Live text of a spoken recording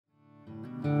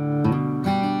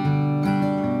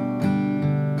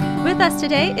us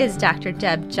today is Dr.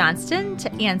 Deb Johnston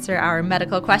to answer our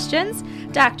medical questions.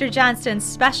 Dr. Johnston's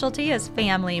specialty is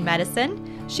family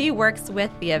medicine. She works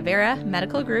with the Avera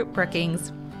Medical Group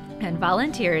Brookings and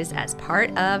volunteers as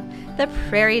part of the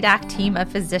Prairie Doc team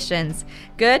of physicians.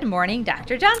 Good morning,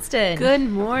 Dr. Johnston. Good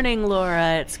morning,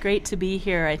 Laura. It's great to be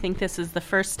here. I think this is the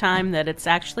first time that it's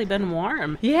actually been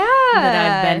warm. Yeah.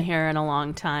 That I've been here in a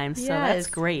long time, so that's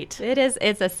great. It is.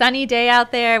 It's a sunny day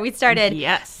out there. We started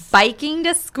Yes. biking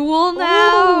to school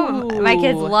now. Ooh. My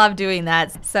kids love doing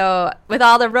that. So with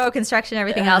all the road construction and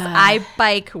everything else, I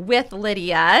bike with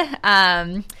Lydia.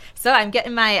 So I'm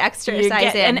getting my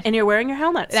exercise in. And you're wearing your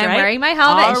helmets, and right? I'm wearing my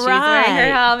helmet, and she's right. wearing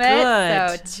her helmet.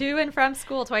 Good. So to and from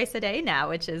school twice a day now,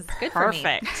 which is good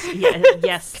Perfect. for me.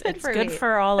 Yes, it's good me.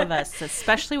 for all of us,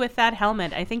 especially with that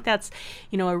helmet. I think that's,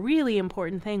 a really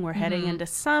important thing. We're heading into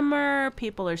summer.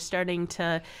 People are starting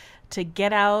to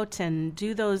get out and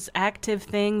do those active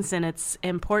things, and it's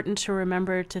important to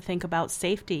remember to think about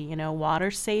safety,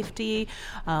 water safety,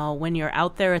 when you're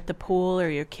out there at the pool or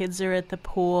your kids are at the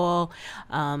pool,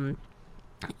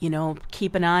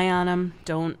 keep an eye on them.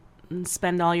 Don't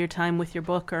spend all your time with your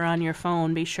book or on your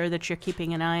phone. Be sure that you're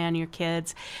keeping an eye on your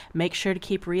kids. Make sure to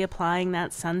keep reapplying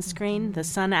that sunscreen. The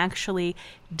sun actually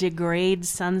degrades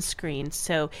sunscreen.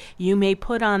 So you may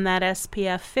put on that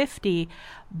SPF 50,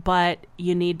 but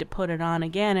you need to put it on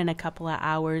again in a couple of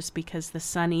hours because the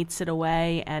sun eats it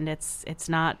away and it's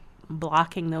not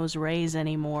blocking those rays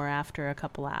anymore after a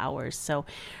couple of hours. So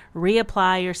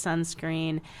reapply your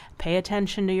sunscreen, pay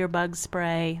attention to your bug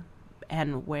spray,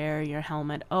 and wear your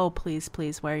helmet. Oh, please,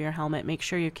 please wear your helmet. Make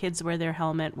sure your kids wear their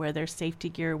helmet, wear their safety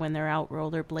gear when they're out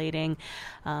rollerblading.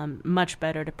 Much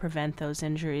better to prevent those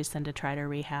injuries than to try to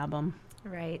rehab them.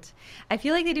 Right. I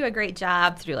feel like they do a great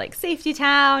job through like Safety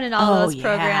Town and all those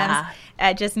programs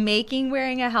at just making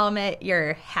wearing a helmet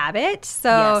your habit.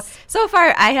 So far,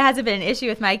 it hasn't been an issue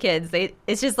with my kids.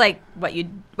 It's just like what you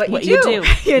do.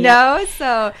 You know?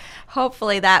 So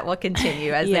hopefully that will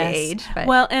continue as they age. But.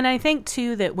 Well, and I think,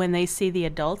 too, that when they see the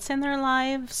adults in their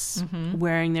lives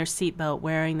wearing their seatbelt,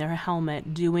 wearing their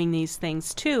helmet, doing these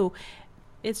things, too,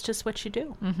 it's just what you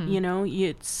do.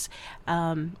 It's...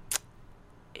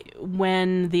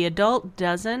 when the adult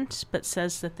doesn't but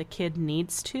says that the kid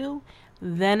needs to,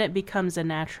 then it becomes a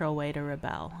natural way to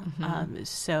rebel.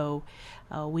 So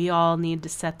we all need to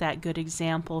set that good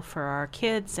example for our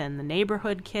kids and the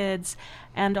neighborhood kids,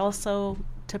 and also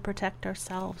to protect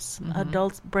ourselves.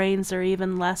 Adult brains are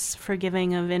even less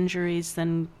forgiving of injuries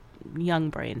than young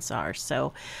brains are.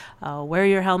 So wear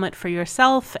your helmet for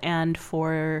yourself and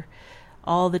for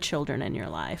all the children in your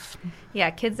life. Yeah,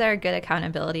 kids are good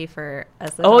accountability for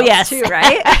us adults too,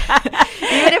 right?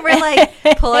 Even if we're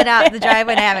like pulling out the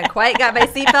driveway and I haven't quite got my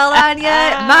seatbelt on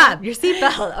yet. Mom, your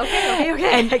seatbelt.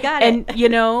 Okay, and, I got it.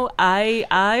 And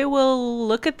I will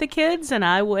look at the kids and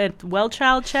I will well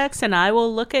child checks and I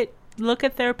will look at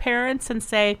their parents and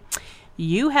say,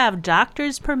 you have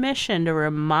doctor's permission to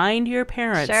remind your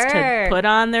parents to put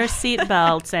on their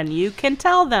seatbelts, and you can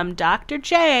tell them Dr.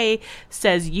 J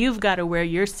says you've got to wear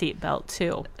your seatbelt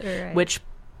too. Right. Which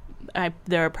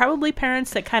there are probably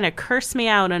parents that kind of curse me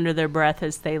out under their breath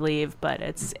as they leave, but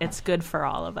it's good for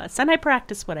all of us, and I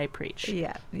practice what I preach.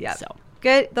 Yeah. So.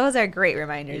 Good. Those are great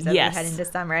reminders as we head into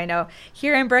summer. I know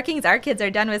here in Brookings, our kids are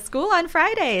done with school on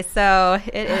Friday, so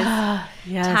it is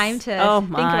time to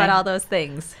think about all those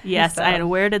things. Yes, so. And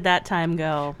where did that time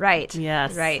go? Right.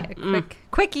 Yes. Right. A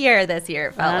quick year this year,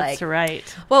 it felt like. That's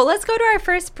right. Well, let's go to our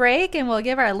first break, and we'll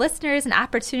give our listeners an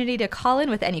opportunity to call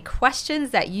in with any questions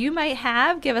that you might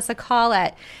have. Give us a call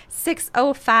at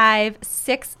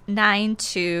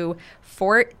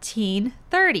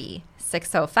 605-692-1430.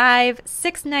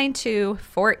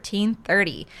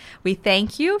 605-692-1430. We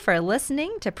thank you for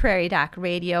listening to Prairie Doc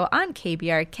Radio on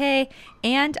KBRK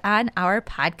and on our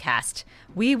podcast.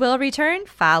 We will return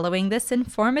following this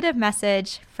informative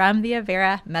message from the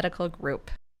Avera Medical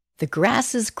Group. The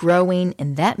grass is growing,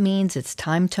 and that means it's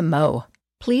time to mow.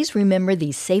 Please remember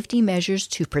these safety measures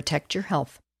to protect your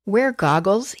health. Wear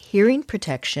goggles, hearing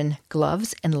protection,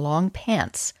 gloves, and long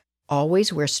pants.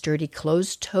 Always wear sturdy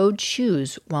closed-toed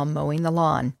shoes while mowing the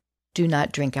lawn. Do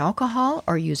not drink alcohol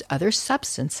or use other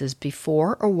substances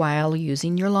before or while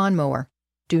using your lawnmower.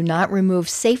 Do not remove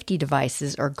safety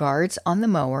devices or guards on the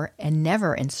mower, and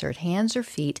never insert hands or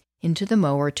feet into the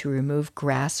mower to remove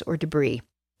grass or debris.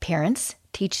 Parents,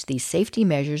 teach these safety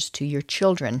measures to your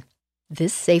children.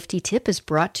 This safety tip is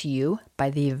brought to you by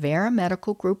the Avera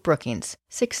Medical Group Brookings,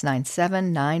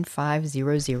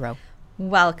 697-9500.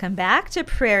 Welcome back to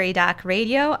Prairie Doc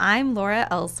Radio. I'm Laura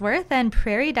Ellsworth, and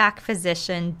Prairie Doc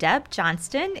physician Deb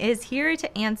Johnston is here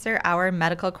to answer our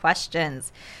medical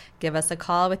questions. Give us a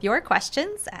call with your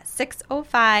questions at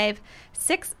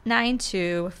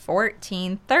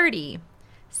 605-692-1430.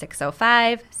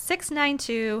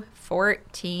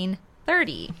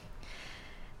 605-692-1430.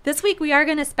 This week, we are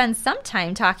going to spend some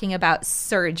time talking about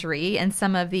surgery and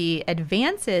some of the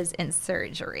advances in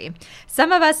surgery.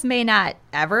 Some of us may not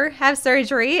ever have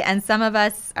surgery, and some of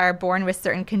us are born with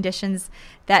certain conditions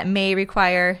that may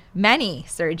require many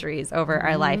surgeries over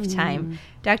our lifetime.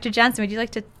 Dr. Johnston, would you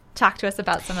like to talk to us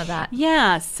about some of that?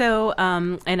 Yeah, so,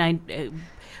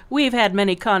 we've had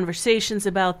many conversations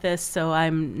about this, so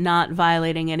I'm not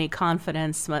violating any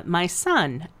confidence. But my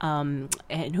son,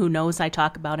 and who knows I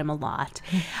talk about him a lot,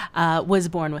 was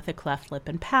born with a cleft lip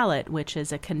and palate, which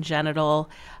is a congenital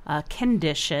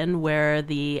condition where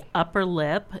the upper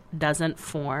lip doesn't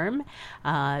form.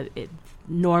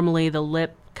 Normally the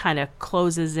lip kind of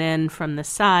closes in from the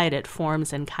side. It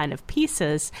forms in kind of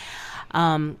pieces.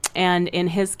 And in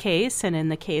his case, and in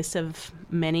the case of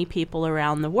many people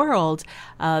around the world,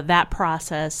 that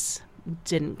process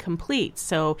didn't complete.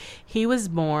 So he was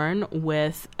born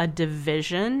with a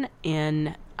division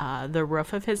in the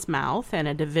roof of his mouth and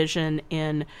a division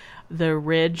in the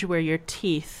ridge where your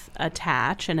teeth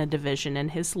attach and a division in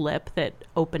his lip that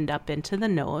opened up into the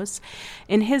nose.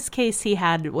 In his case, he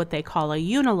had what they call a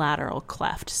unilateral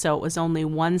cleft, so it was only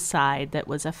one side that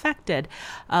was affected.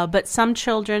 But some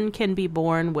children can be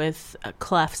born with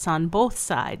clefts on both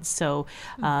sides, so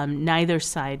neither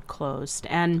side closed.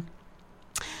 And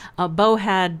Bo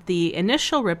had the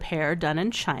initial repair done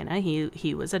in China.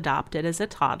 He was adopted as a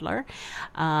toddler,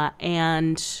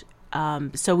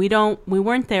 so we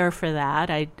weren't there for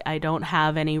that. I don't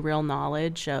have any real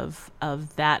knowledge of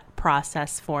that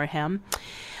process for him.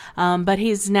 But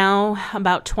he's now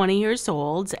about 20 years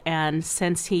old, and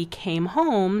since he came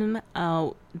home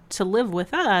to live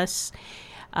with us,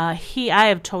 I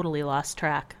have totally lost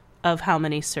track of how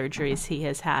many surgeries he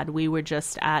has had. We were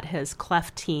just at his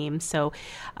cleft team. So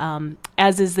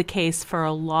as is the case for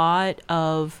a lot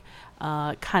of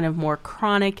kind of more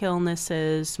chronic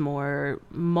illnesses, more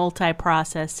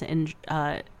multi-process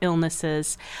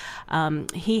illnesses,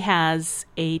 he has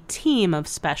a team of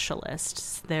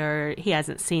specialists. He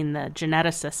hasn't seen the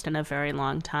geneticist in a very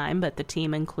long time, but the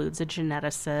team includes a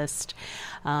geneticist,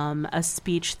 a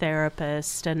speech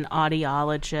therapist, an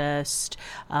audiologist,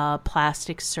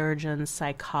 plastic surgeons,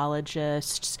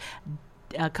 psychologists,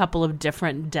 a couple of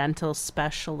different dental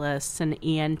specialists, an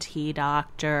ENT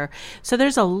doctor. So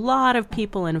there's a lot of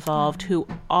people involved who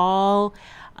all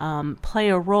play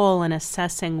a role in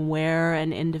assessing where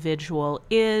an individual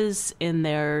is in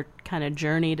their kind of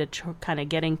journey to kind of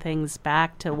getting things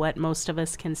back to what most of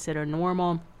us consider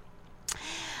normal.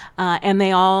 And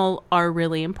they all are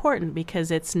really important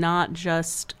because it's not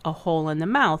just a hole in the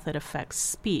mouth. It affects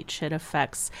speech. It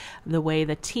affects the way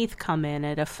the teeth come in.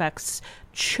 It affects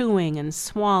chewing and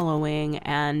swallowing.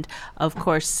 And, of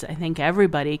course, I think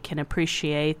everybody can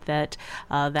appreciate that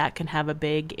that can have a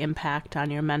big impact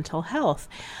on your mental health.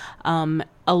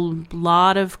 A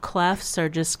lot of clefts are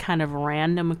just kind of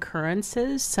random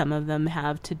occurrences. Some of them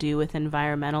have to do with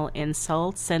environmental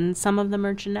insults, and some of them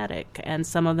are genetic, and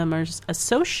some of them are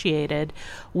associated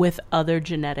with other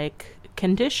genetic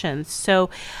conditions. So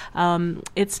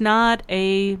it's not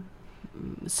a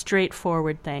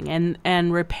straightforward thing,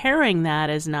 and repairing that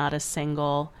is not a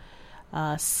single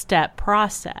step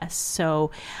process.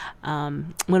 So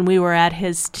when we were at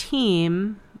his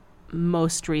team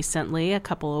most recently, a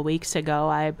couple of weeks ago,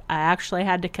 I actually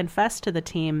had to confess to the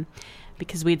team,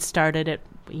 because we'd started at,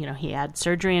 he had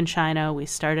surgery in China. We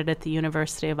started at the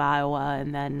University of Iowa,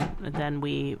 and then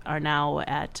we are now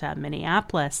at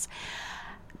Minneapolis.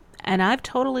 And I've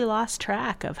totally lost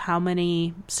track of how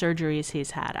many surgeries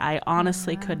he's had. I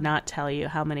honestly could not tell you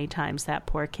how many times that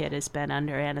poor kid has been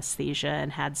under anesthesia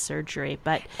and had surgery.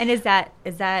 And is that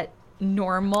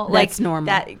normal? That's normal.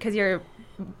 That because you're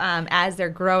as they're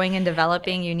growing and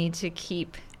developing, you need to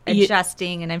keep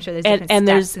adjusting, and I'm sure there's different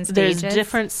steps and stages. There's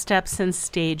different steps and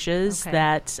stages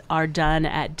that are done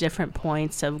at different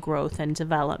points of growth and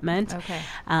development. Okay.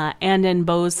 And in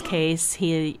Bo's case,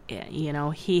 he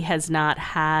has not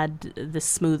had the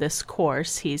smoothest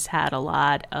course. He's had a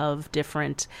lot of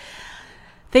different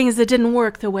things that didn't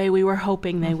work the way we were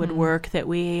hoping they would work, that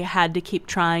we had to keep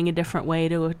trying a different way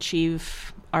to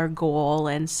achieve our goal.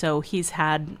 And so he's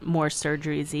had more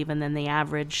surgeries even than the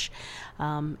average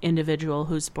individual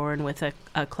who's born with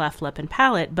a cleft lip and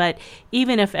palate. But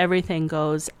even if everything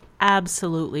goes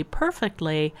absolutely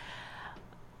perfectly,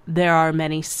 there are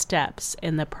many steps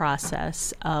in the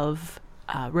process of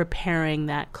repairing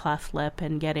that cleft lip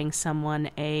and getting someone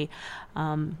a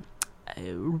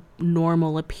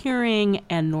normal appearing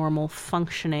and normal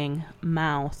functioning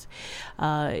mouth.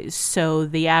 So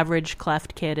the average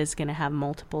cleft kid is going to have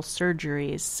multiple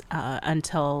surgeries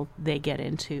until they get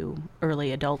into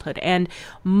early adulthood. And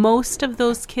most of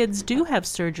those kids do have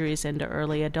surgeries into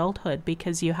early adulthood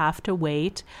because you have to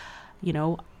wait. You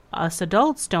know, us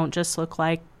adults don't just look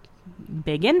like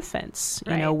big infants.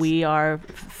 Right. You know, we are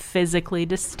physically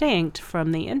distinct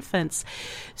from the infants.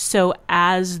 So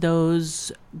as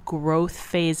those growth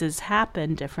phases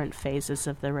happen, different phases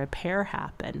of the repair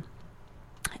happen.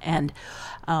 And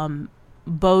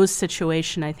Bo's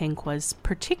situation, I think, was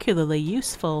particularly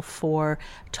useful for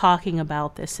talking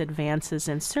about this advances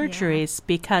in surgeries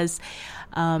because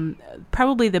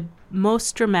probably the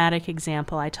most dramatic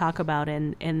example I talk about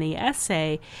in the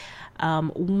essay,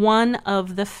 one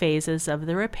of the phases of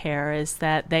the repair is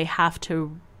that they have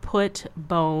to put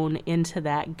bone into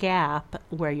that gap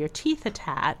where your teeth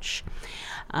attach,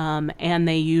 and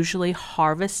they usually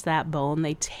harvest that bone.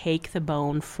 They take the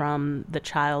bone from the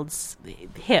child's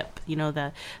hip, you know,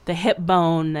 the hip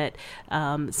bone that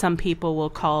some people will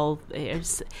call...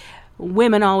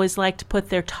 Women always like to put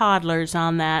their toddlers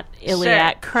on that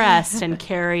iliac crest and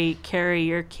carry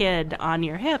your kid on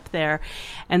your hip there.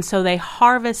 And so they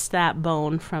harvest that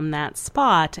bone from that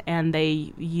spot, and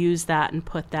they use that and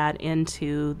put that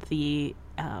into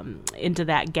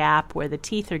that gap where the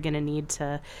teeth are going to need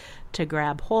to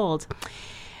grab hold.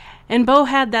 And Bo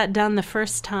had that done the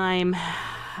first time.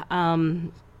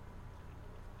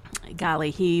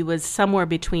 He was somewhere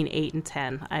between 8 and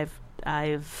 10.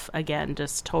 I've again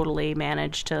just totally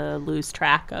managed to lose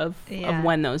track of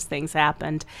when those things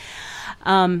happened.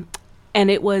 And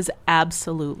it was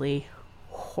absolutely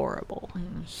horrible.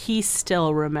 He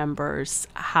still remembers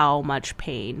how much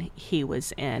pain he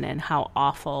was in and how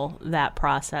awful that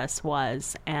process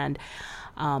was. And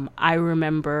I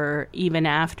remember even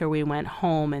after we went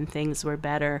home and things were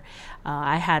better,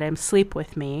 I had him sleep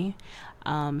with me.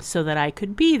 So that I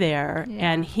could be there.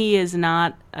 Yeah. And he is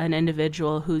not an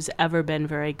individual who's ever been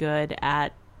very good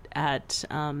at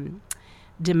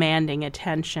demanding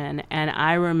attention. And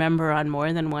I remember on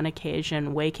more than one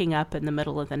occasion waking up in the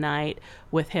middle of the night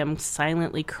with him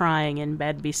silently crying in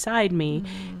bed beside me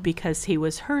because he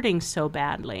was hurting so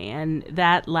badly. And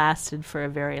that lasted for a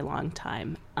very long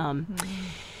time.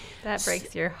 That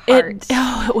breaks your heart.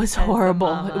 It was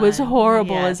horrible. It was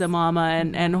horrible as a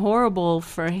mama and horrible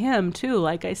for him, too.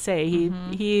 Like I say,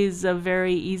 he's a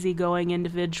very easygoing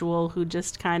individual who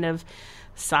just kind of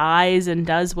sighs and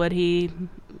does what he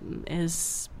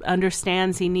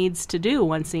understands he needs to do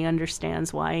once he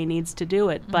understands why he needs to do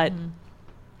it. But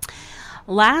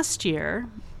last year,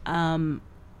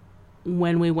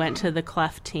 when we went to the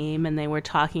cleft team and they were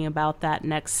talking about that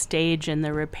next stage in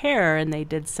the repair, and they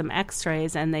did some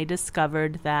x-rays, and they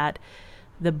discovered that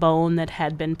the bone that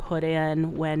had been put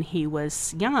in when he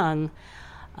was young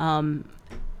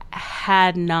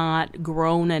had not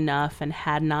grown enough and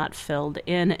had not filled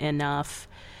in enough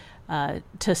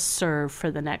to serve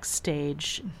for the next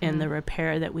stage in the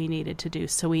repair that we needed to do.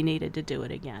 So we needed to do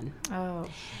it again. Oh.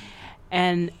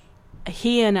 And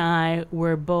he and I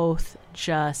were both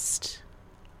just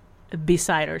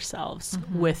beside ourselves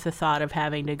with the thought of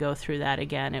having to go through that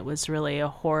again. It was really a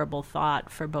horrible thought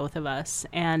for both of us.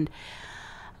 And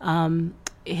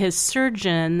his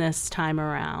surgeon this time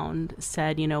around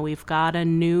said, you know, we've got a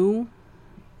new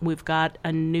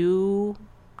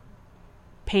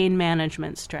pain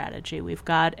management strategy.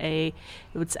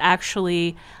 It's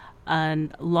actually a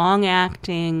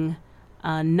long-acting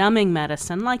numbing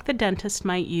medicine like the dentist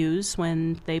might use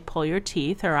when they pull your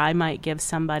teeth, or I might give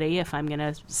somebody if I'm going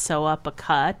to sew up a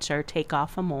cut or take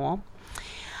off a mole.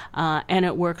 And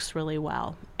it works really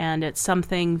well. And it's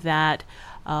something that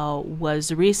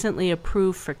was recently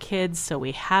approved for kids, so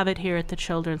we have it here at the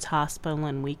Children's Hospital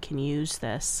and we can use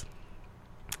this.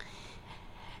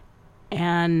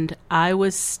 And I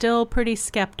was still pretty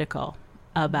skeptical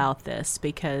about this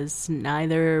because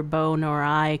neither Bo nor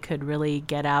I could really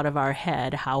get out of our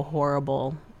head how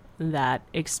horrible that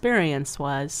experience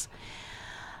was.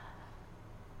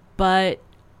 But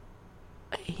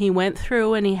he went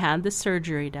through and he had the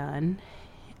surgery done,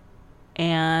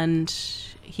 and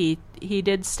he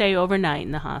did stay overnight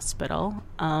in the hospital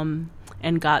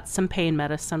and got some pain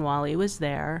medicine while he was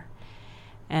there.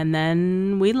 And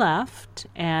then we left,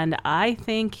 and I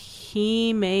think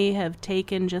he may have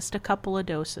taken just a couple of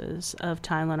doses of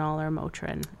Tylenol or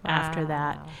Motrin after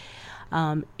that.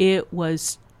 It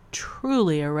was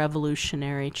truly a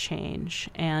revolutionary change.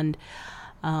 And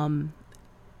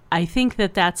I think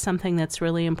that that's something that's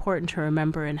really important to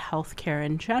remember in healthcare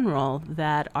in general,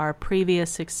 that our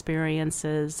previous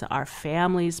experiences, our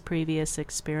family's previous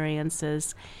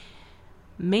experiences,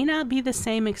 may not be the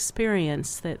same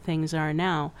experience that things are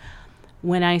now.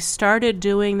 When I started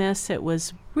doing this, it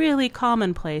was really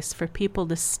commonplace for people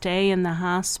to stay in the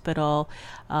hospital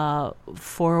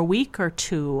for a week or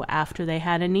two after they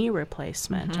had a knee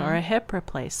replacement or a hip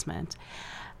replacement.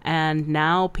 And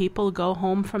now people go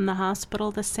home from the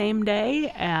hospital the same day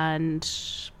and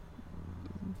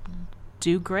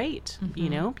do great. You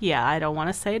know, I don't want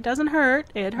to say it doesn't hurt.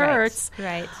 It hurts.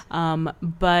 Right.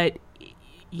 But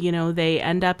you know, they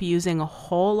end up using a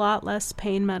whole lot less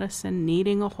pain medicine,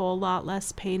 needing a whole lot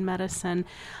less pain medicine.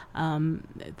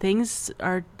 Things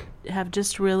have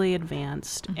just really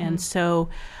advanced. And so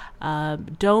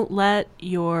don't let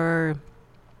your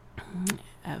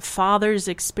father's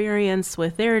experience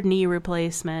with their knee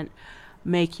replacement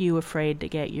make you afraid to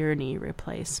get your knee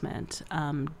replacement.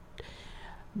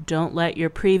 Don't let your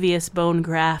previous bone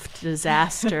graft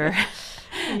disaster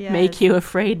make you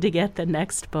afraid to get the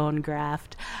next bone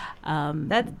graft.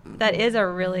 That is a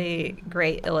really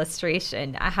great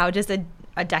illustration. How just a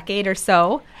decade or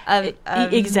so of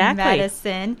exactly.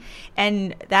 medicine.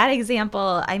 And that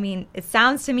example, I mean, it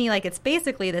sounds to me like it's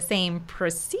basically the same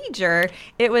procedure.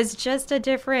 It was just a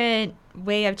different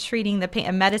way of treating the pain,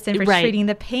 a medicine for treating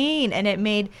the pain, and it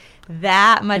made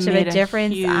that much of a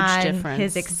difference on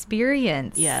his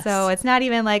experience. Yes. So it's not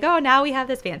even like, oh, now we have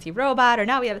this fancy robot, or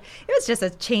now we have, it was just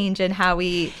a change in how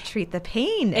we treat the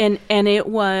pain. And it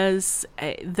was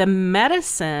the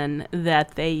medicine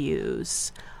that they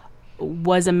use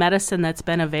was a medicine that's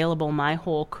been available my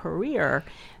whole career.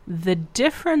 The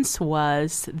difference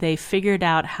was they figured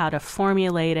out how to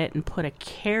formulate it and put a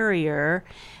carrier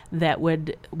that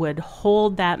would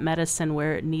hold that medicine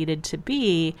where it needed to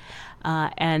be,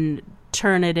 and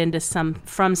turn it into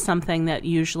from something that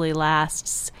usually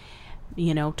lasts,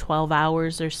 12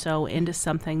 hours or so, into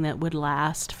something that would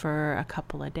last for a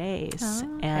couple of days.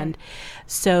 Oh, okay. And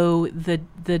so the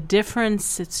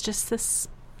difference, it's just this,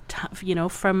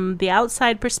 from the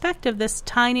outside perspective, this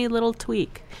tiny little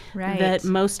tweak that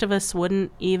most of us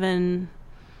wouldn't even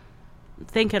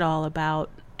think at all about.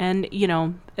 And,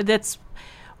 that's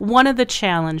one of the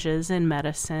challenges in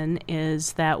medicine,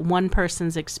 is that one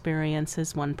person's experience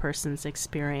is one person's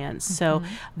experience. So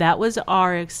that was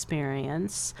our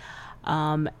experience.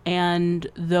 And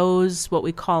those, what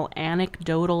we call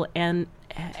anecdotal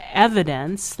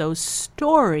evidence, those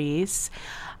stories,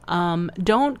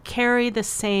 don't carry the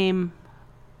same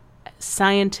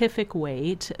scientific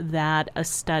weight that a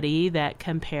study that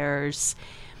compares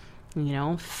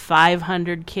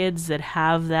 500 kids that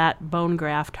have that bone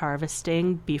graft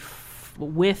harvesting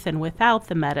with and without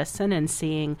the medicine, and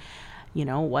seeing,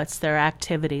 what's their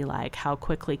activity like, how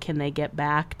quickly can they get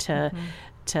back to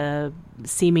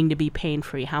seeming to be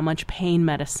pain-free, how much pain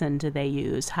medicine do they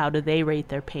use, how do they rate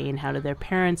their pain, how do their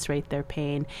parents rate their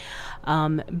pain,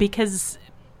 because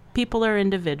people are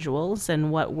individuals, and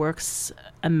what works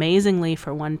amazingly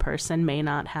for one person may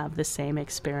not have the same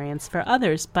experience for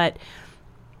others. But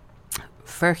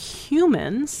for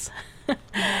humans,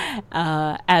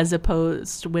 as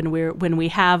opposed when we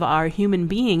have our human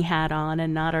being hat on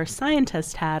and not our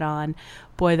scientist hat on,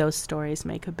 boy, those stories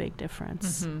make a big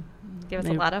difference. Give us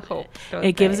a lot of hope.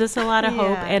 It gives us a lot of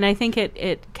hope, and I think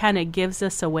it kind of gives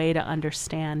us a way to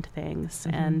understand things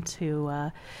and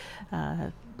to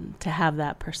have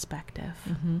that perspective.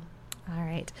 All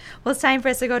right. Well, it's time for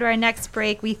us to go to our next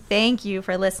break. We thank you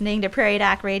for listening to Prairie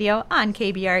Doc Radio on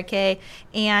KBRK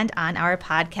and on our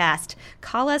podcast.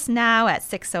 Call us now at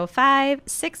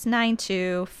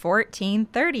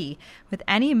 605-692-1430 with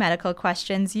any medical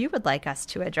questions you would like us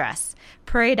to address.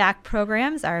 Prairie Doc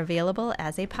programs are available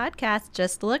as a podcast.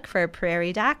 Just look for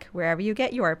Prairie Doc wherever you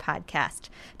get your podcast.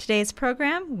 Today's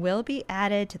program will be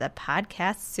added to the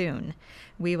podcast soon.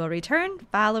 We will return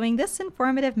following this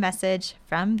informative message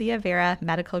from the Avera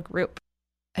Medical Group.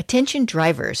 Attention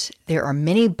drivers, there are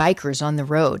many bikers on the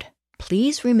road.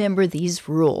 Please remember these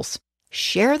rules.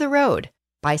 Share the road.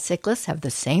 Bicyclists have the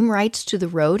same rights to the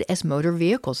road as motor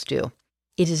vehicles do.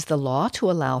 It is the law to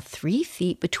allow 3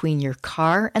 feet between your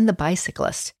car and the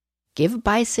bicyclist. Give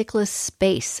bicyclists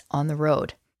space on the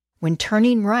road. When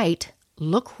turning right,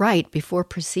 look right before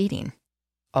proceeding.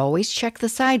 Always check the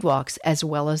sidewalks as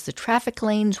well as the traffic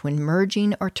lanes when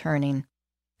merging or turning.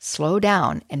 Slow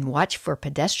down and watch for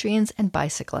pedestrians and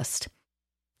bicyclists.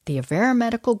 The Avera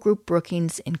Medical Group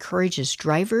Brookings encourages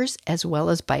drivers as well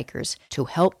as bikers to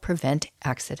help prevent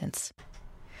accidents.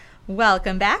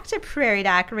 Welcome back to Prairie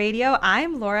Doc Radio.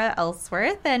 I'm Laura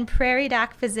Ellsworth, and Prairie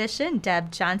Doc physician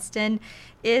Deb Johnston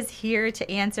is here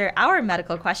to answer our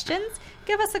medical questions.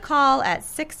 Give us a call at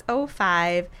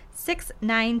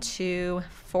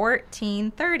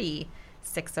 605-692-1430.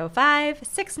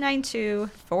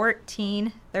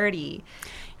 605-692-1430.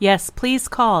 Yes, please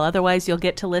call. Otherwise, you'll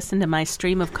get to listen to my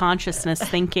stream of consciousness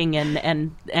thinking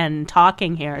and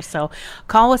talking here. So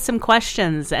call with some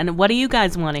questions. And what do you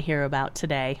guys want to hear about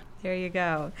today? There you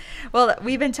go. Well,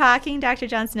 we've been talking, Dr.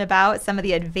 Johnston, about some of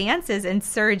the advances in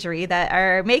surgery that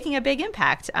are making a big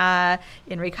impact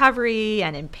in recovery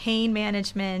and in pain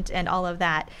management and all of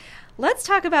that. Let's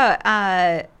talk about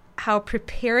how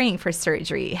preparing for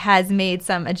surgery has made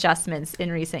some adjustments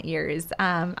in recent years.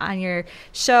 On your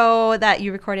show that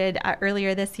you recorded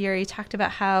earlier this year, you talked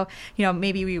about how,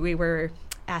 maybe we were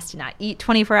asked to not eat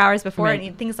 24 hours before, right,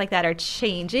 and things like that are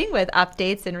changing with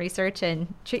updates in research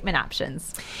and treatment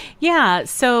options. Yeah,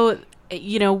 so,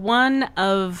 one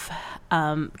of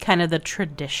kind of the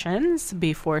traditions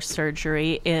before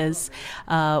surgery is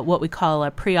what we call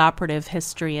a preoperative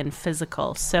history and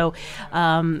physical. So,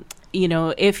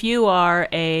 if you are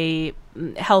a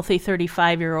healthy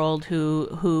 35-year-old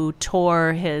who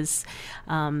tore his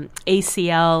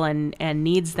ACL and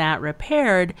needs that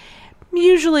repaired,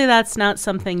 usually that's not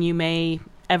something you may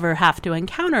ever have to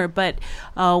encounter. But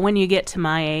when you get to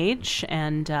my age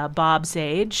and Bob's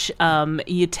age,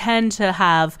 you tend to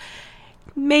have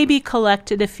maybe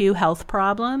collected a few health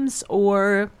problems,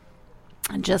 or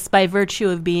just by virtue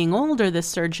of being older, the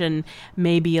surgeon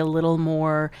may be a little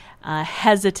more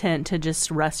hesitant to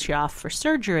just rush you off for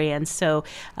surgery. And so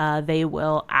they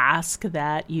will ask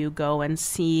that you go and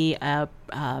see a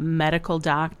medical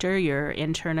doctor, your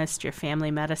internist, your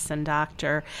family medicine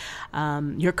doctor,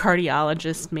 your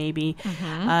cardiologist maybe,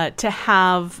 to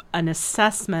have an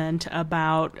assessment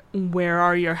about where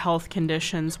are your health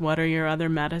conditions, what are your other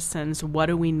medicines, what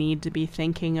do we need to be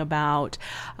thinking about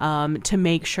to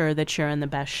make sure that you're in the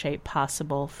best shape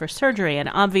possible for surgery. And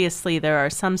obviously there are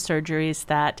some surgeries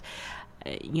that,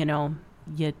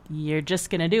 you're just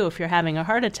going to do. If you're having a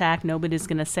heart attack, nobody's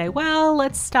going to say, well,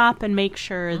 let's stop and make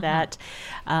sure that,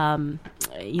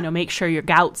 make sure your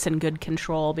gout's in good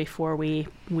control before we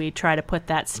try to put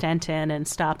that stent in and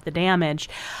stop the damage.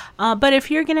 But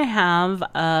if you're going to have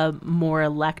a more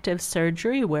elective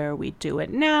surgery where we do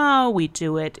it now, we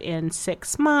do it in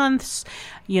 6 months,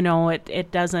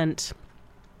 it doesn't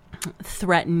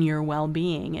threaten your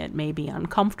well-being. It may be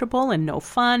uncomfortable and no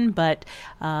fun, but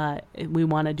we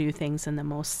want to do things in the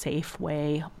most safe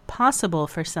way possible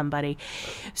for somebody.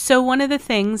 So one of the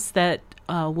things that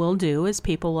we'll do is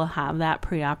people will have that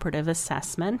preoperative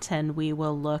assessment, and we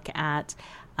will look at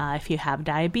if you have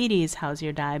diabetes, how's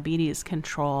your diabetes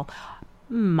control?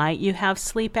 Might you have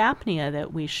sleep apnea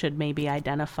that we should maybe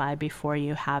identify before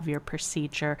you have your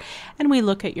procedure? And we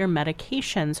look at your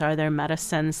medications. Are there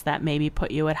medicines that maybe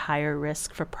put you at higher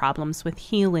risk for problems with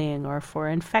healing or for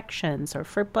infections or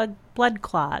for blood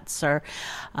clots or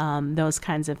those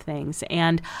kinds of things?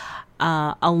 And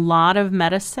a lot of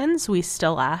medicines we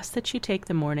still ask that you take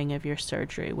the morning of your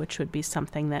surgery, which would be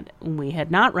something that we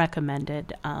had not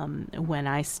recommended when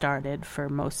I started for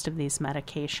most of these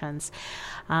medications.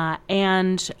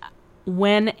 And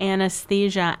when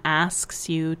anesthesia asks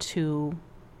you to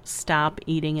stop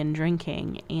eating and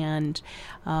drinking, and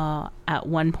at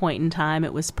one point in time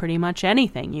it was pretty much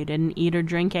anything. You didn't eat or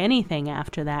drink anything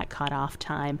after that cutoff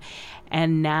time.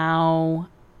 And now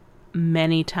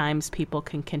many times people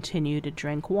can continue to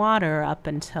drink water up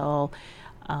until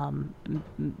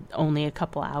only a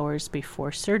couple hours before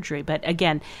surgery. But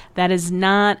again, that is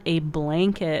not a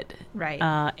blanket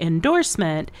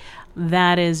endorsement.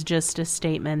 That is just a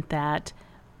statement that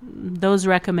those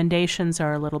recommendations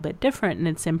are a little bit different, and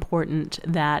it's important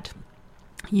that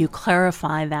you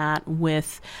clarify that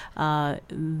with the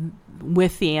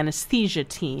anesthesia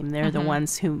team. They're the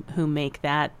ones who make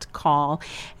that call,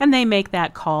 and they make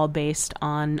that call based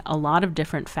on a lot of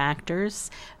different factors: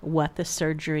 what the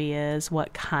surgery is,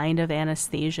 what kind of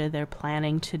anesthesia they're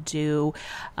planning to do.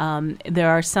 There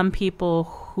are some people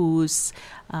whose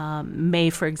may,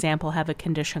 for example, have a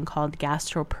condition called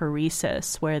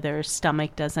gastroparesis, where their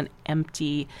stomach doesn't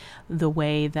empty the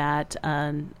way that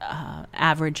an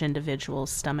average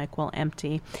individual's stomach will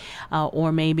empty.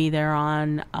 Or maybe they're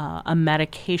on a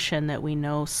medication that we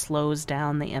know slows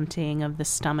down the emptying of the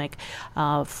stomach.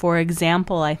 For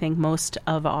example, I think most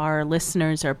of our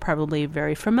listeners are probably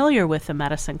very familiar with a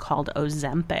medicine called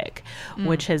Ozempic,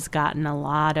 which has gotten a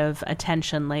lot of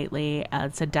attention lately.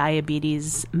 It's a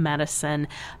diabetes medicine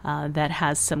that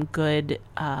has some good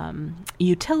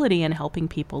utility in helping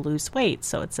people lose weight.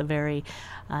 So it's a very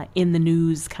in the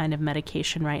news kind of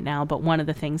medication right now, but one of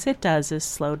the things it does is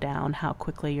slow down how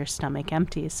quickly your stomach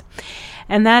empties.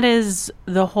 And that is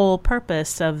the whole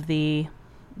purpose of the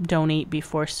don't eat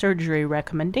before surgery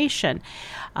recommendation,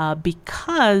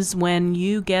 because when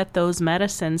you get those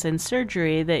medicines in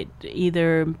surgery that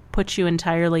either put you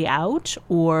entirely out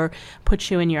or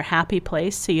put you in your happy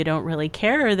place so you don't really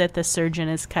care that the surgeon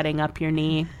is cutting up your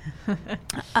knee,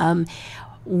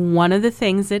 one of the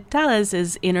things it does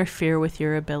is interfere with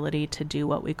your ability to do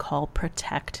what we call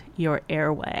protect your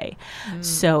airway.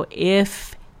 So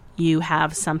if you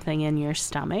have something in your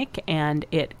stomach and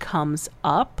it comes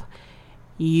up,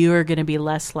 you're going to be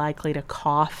less likely to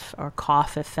cough or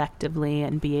cough effectively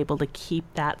and be able to keep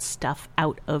that stuff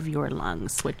out of your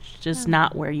lungs, which is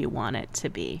not where you want it to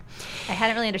be. I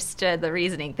hadn't really understood the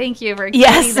reasoning. Thank you for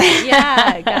explaining that.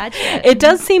 Yeah, gotcha. It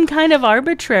does seem kind of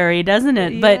arbitrary, doesn't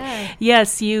it? Yeah. But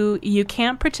yes, you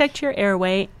can't protect your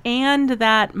airway, and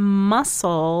that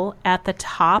muscle at the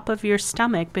top of your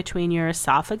stomach between your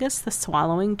esophagus, the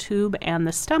swallowing tube, and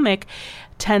the stomach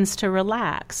tends to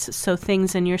relax. So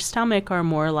things in your stomach are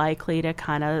more likely to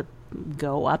kind of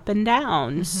go up and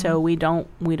down. So we don't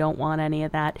want any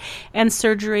of that. And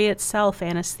surgery itself,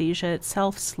 anesthesia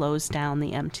itself, slows down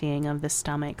the emptying of the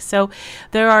stomach. So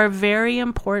there are very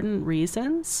important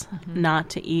reasons not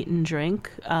to eat and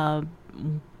drink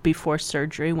before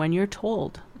surgery when you're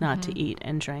told not to eat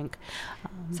and drink.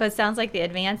 So it sounds like the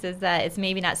advance is that it's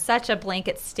maybe not such a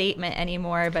blanket statement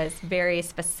anymore, but it's very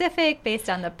specific based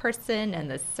on the person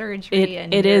and the surgery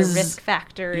and your risk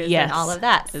factors and all of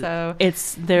that. So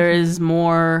there is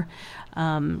more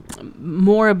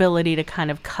ability to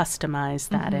kind of customize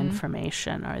that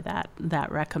information or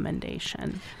that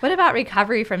recommendation. What about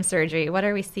recovery from surgery? What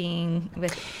are we seeing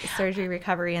with surgery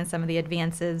recovery and some of the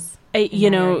advances?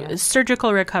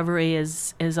 Surgical recovery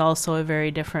is also a very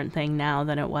different thing now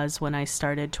than it was when I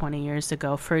started 20 years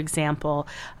ago. For example,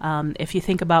 if you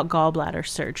think about gallbladder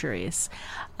surgeries,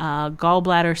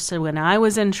 so when I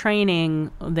was in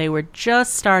training, they were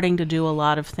just starting to do a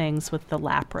lot of things with the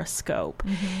laparoscope,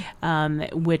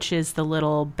 which is the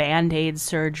little Band-Aid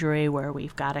surgery where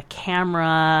we've got a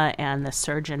camera and the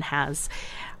surgeon has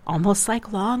almost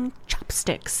like long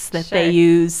chopsticks that they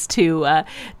use to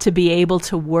be able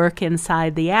to work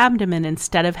inside the abdomen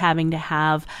instead of having to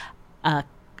have a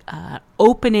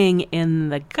opening in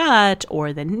the gut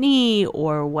or the knee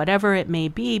or whatever it may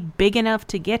be big enough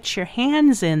to get your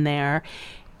hands in there.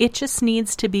 It just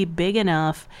needs to be big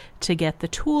enough to get the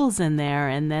tools in there,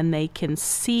 and then they can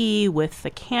see with the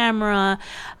camera.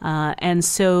 And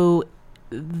so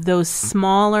those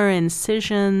smaller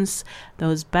incisions,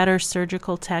 those better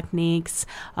surgical techniques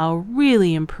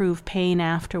really improve pain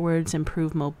afterwards,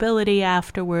 improve mobility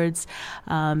afterwards.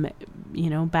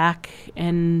 Back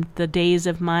in the days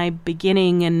of my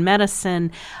beginning in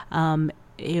medicine,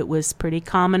 it was pretty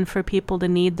common for people to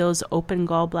need those open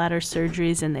gallbladder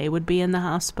surgeries, and they would be in the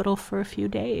hospital for a few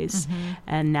days.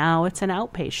 And now it's an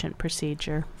outpatient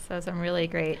procedure. So some really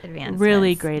great advancements.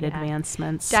 Really great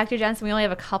advancements. Dr. Johnston, we only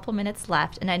have a couple minutes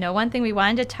left, and I know one thing we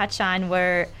wanted to touch on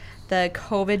were the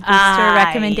COVID booster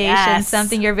recommendations,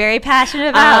 something you're very passionate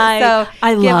about.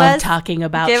 I love talking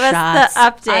about shots. Give us the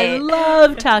update. I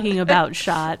love talking about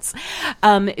shots.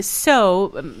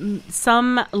 So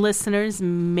some listeners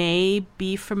may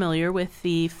be familiar with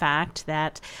the fact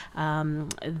that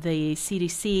the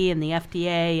CDC and the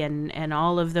FDA and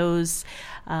all of those,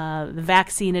 the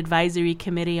Vaccine Advisory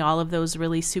Committee, all of those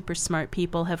really super smart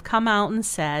people have come out and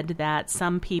said that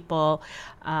some people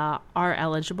are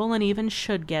eligible and even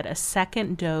should get a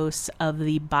second dose of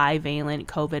the bivalent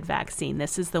COVID vaccine.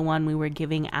 This is the one we were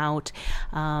giving out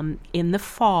in the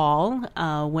fall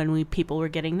when people were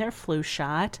getting their flu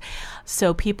shot.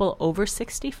 So people over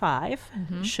 65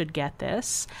 should get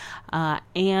this,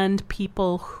 and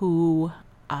people who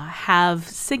have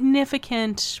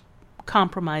significant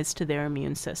compromise to their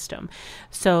immune system.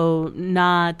 So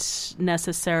not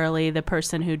necessarily the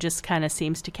person who just kind of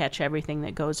seems to catch everything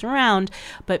that goes around,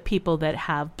 but people that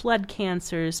have blood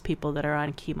cancers, people that are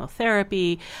on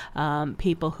chemotherapy,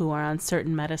 people who are on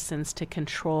certain medicines to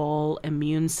control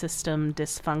immune system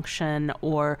dysfunction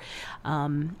or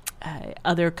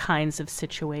other kinds of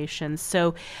situations.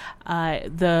 So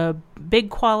the big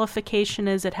qualification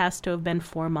is it has to have been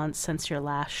 4 months since your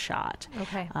last shot.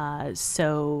 Okay.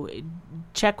 So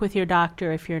check with your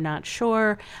doctor if you're not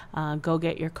sure. Go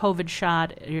get your COVID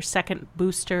shot, your second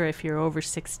booster if you're over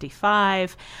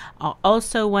 65.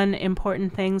 Also, one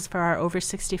important thing for our over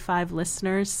 65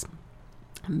 listeners,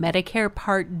 Medicare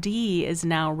Part D is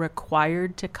now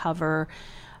required to cover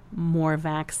more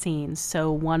vaccines.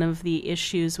 So one of the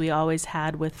issues we always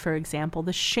had with, for example,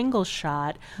 the shingle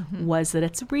shot was that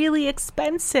it's really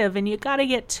expensive and you got to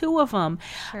get 2 of them.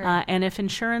 Sure. And if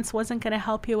insurance wasn't going to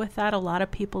help you with that, a lot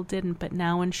of people didn't. But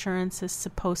now insurance is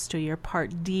supposed to. Your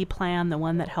Part D plan, the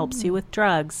one that helps you with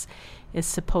drugs, is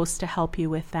supposed to help you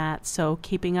with that. So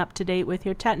keeping up to date with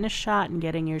your tetanus shot and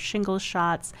getting your shingles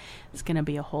shots is going to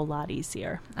be a whole lot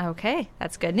easier. Okay,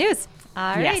 that's good news.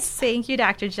 All right, Yes. thank you,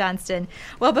 Dr. Johnston.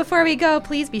 Well, before we go,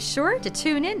 please be sure to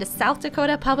tune in to South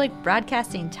Dakota Public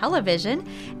Broadcasting Television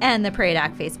and the Prairie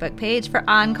Doc Facebook page for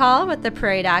On Call with the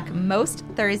Prairie Doc most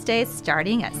Thursdays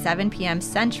starting at 7 p.m.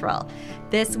 Central.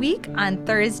 This week, on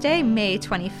Thursday, May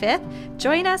 25th,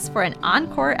 join us for an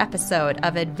encore episode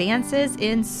of Advances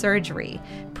in Surgery.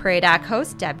 Prairie Doc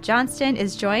host Deb Johnston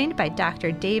is joined by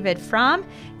Dr. David Fromm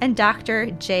and Dr.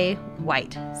 Jay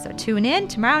White. So tune in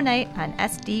tomorrow night on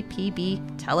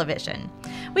SDPB television.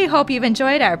 We hope you've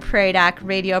enjoyed our Prairie Doc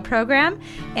radio program,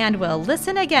 and we'll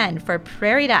listen again for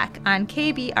Prairie Doc on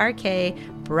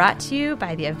KBRK, brought to you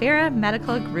by the Avera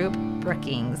Medical Group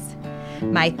Brookings.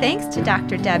 My thanks to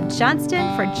Dr. Deb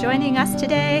Johnston for joining us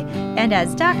today, and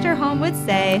as Dr. Holm would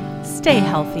say, Stay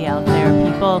healthy out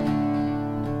there, people.